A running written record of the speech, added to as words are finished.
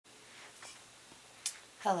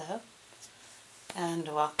Hello, and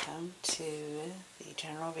welcome to the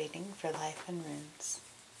general reading for Life and Runes.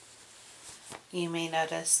 You may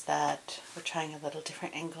notice that we're trying a little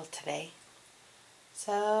different angle today,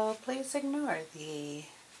 so please ignore the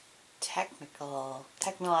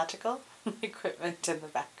technological equipment in the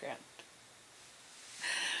background.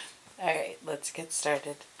 Alright, let's get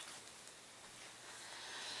started.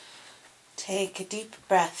 Take a deep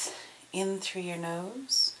breath in through your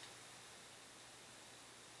nose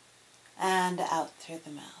and out through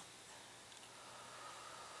the mouth.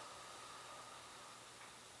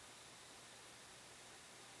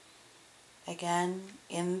 Again,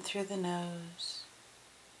 in through the nose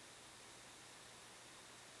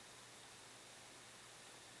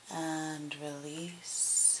and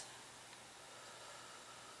release.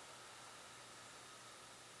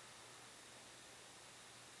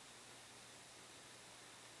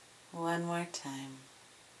 One more time.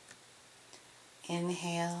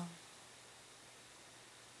 Inhale,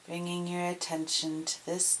 bringing your attention to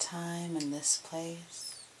this time and this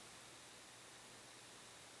place.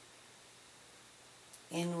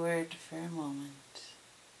 Inward for a moment.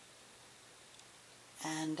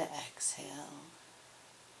 And exhale.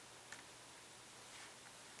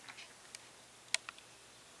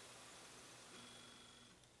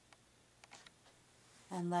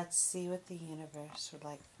 And let's see what the universe would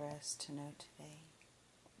like for us to know today.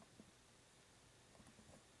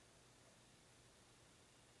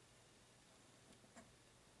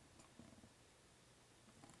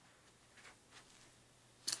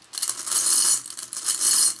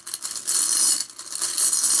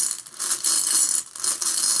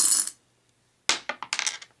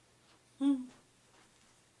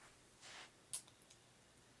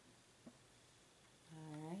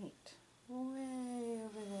 Alright, way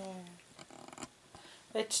over there.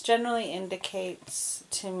 Which generally indicates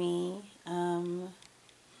to me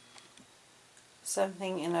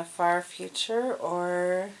something in a far future,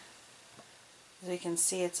 or as you can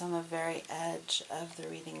see, it's on the very edge of the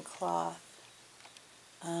reading cloth.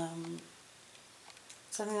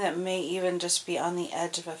 Something that may even just be on the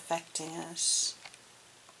edge of affecting us.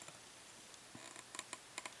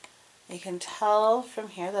 You can tell from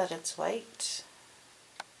here that it's white.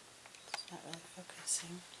 It's not really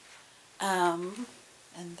focusing. And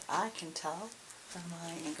I can tell from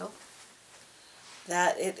my angle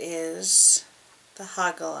that it is the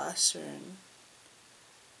Hagalaz rune.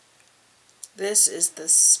 This is the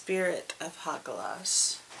spirit of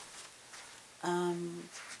Hagalaz. And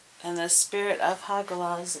the spirit of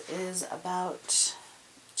Hagalaz is about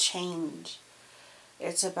change.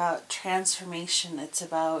 It's about transformation. It's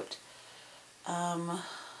about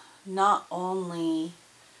not only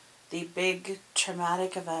the big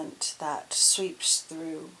traumatic event that sweeps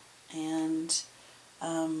through and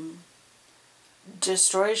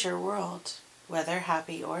destroys your world, whether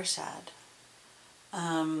happy or sad.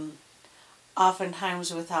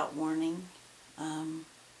 Oftentimes without warning.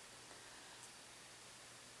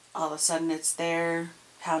 All of a sudden it's there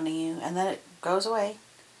pounding you, and then it goes away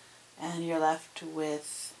and you're left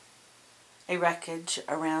with a wreckage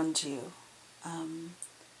around you.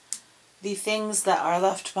 The things that are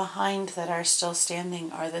left behind that are still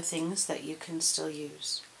standing are the things that you can still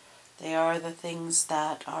use. They are the things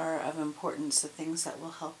that are of importance, the things that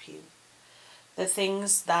will help you. The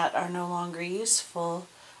things that are no longer useful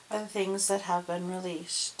are the things that have been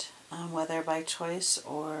released, whether by choice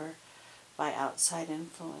or by outside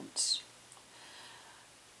influence.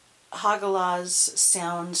 Hagalaz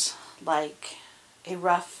sounds like a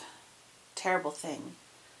rough, terrible thing.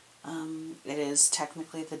 It is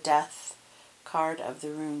technically the death card of the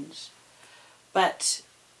runes. But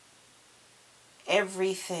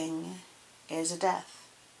everything is a death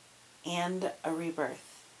and a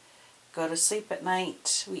rebirth. Go to sleep at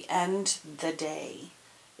night. We end the day.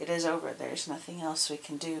 It is over. There's nothing else we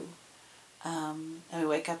can do. And we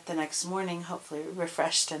wake up the next morning, hopefully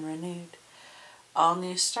refreshed and renewed. All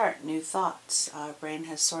new start, new thoughts. Our brain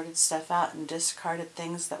has sorted stuff out and discarded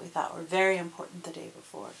things that we thought were very important the day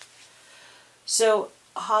before. So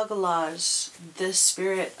Hagalaz, the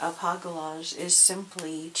spirit of Hagalaz, is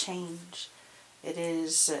simply change. It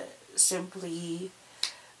is simply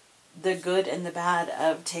the good and the bad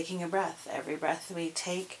of taking a breath. Every breath we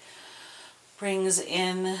take brings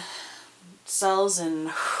in cells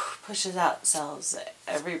and pushes out cells.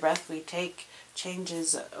 Every breath we take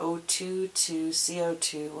changes O2 to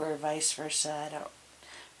CO2, or vice versa. I don't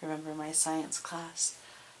remember my science class.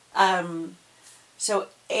 So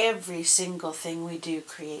every single thing we do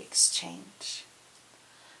creates change.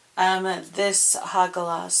 This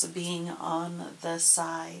Hagalaz being on the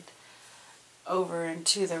side over and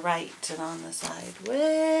to the right and on the side,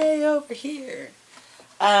 way over here.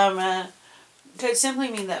 Could simply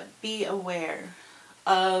mean that be aware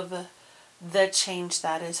of the change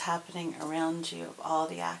that is happening around you, of all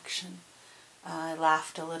the action. I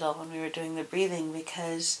laughed a little when we were doing the breathing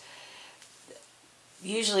because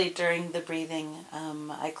usually during the breathing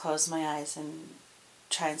I close my eyes and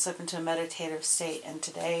try and slip into a meditative state, and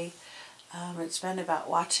today it's been about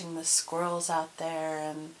watching the squirrels out there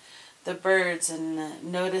and the birds and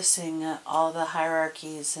noticing all the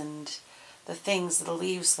hierarchies and the things, the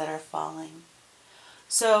leaves that are falling.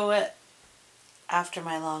 So after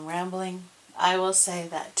my long rambling, I will say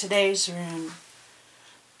that today's rune,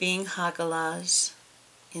 being Hagalaz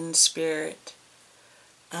in spirit,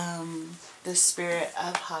 the spirit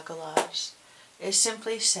of Hagalaz, is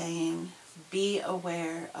simply saying, be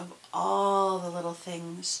aware of all the little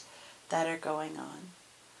things that are going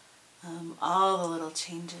on, all the little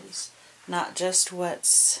changes, not just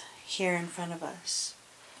what's here in front of us,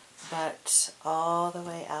 but all the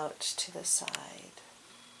way out to the side.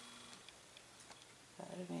 That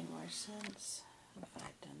would have made more sense if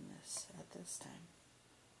I'd done this at this time.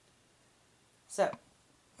 So,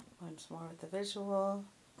 once more with the visual,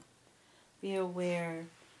 be aware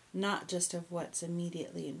not just of what's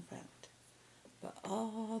immediately in front, but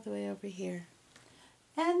all the way over here.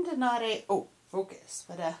 And not a, oh, focus,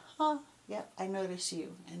 but a, yep, I notice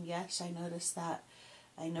you. And yes, I notice that.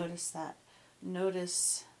 I notice that.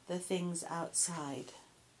 Notice the things outside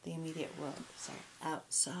the immediate world. Sorry,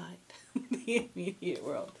 outside the immediate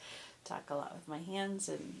world. Talk a lot with my hands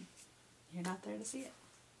and you're not there to see it.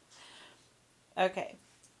 Okay,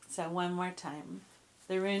 so one more time.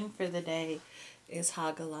 The rune for the day is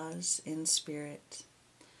Hagalaz in spirit,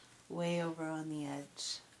 way over on the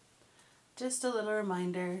edge. Just a little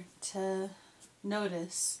reminder to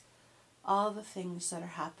notice all the things that are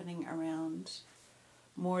happening around,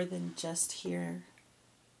 more than just here.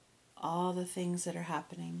 All the things that are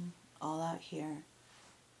happening all out here.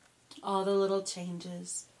 All the little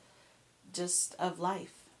changes just of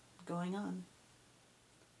life going on.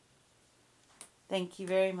 Thank you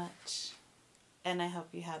very much, and I hope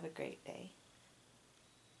you have a great day.